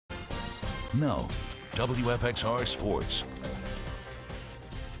No. WFXR Sports.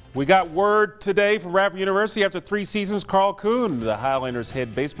 We got word today from Radford University. After 3 seasons, Karl Kuhn, the Highlanders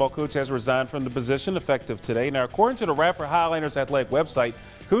head baseball coach, has resigned from the position effective today. Now, according to the Radford Highlanders athletic website,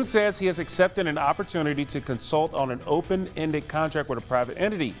 Kuhn says he has accepted an opportunity to consult on an open-ended contract with a private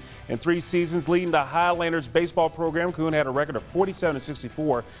entity. In 3 seasons leading the Highlanders baseball program, Kuhn had a record of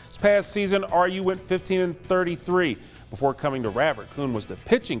 47-64. This past season, RU went 15-33. Before coming to Radford, Kuhn was the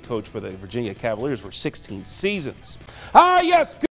pitching coach for the Virginia Cavaliers for 16 seasons. Yes.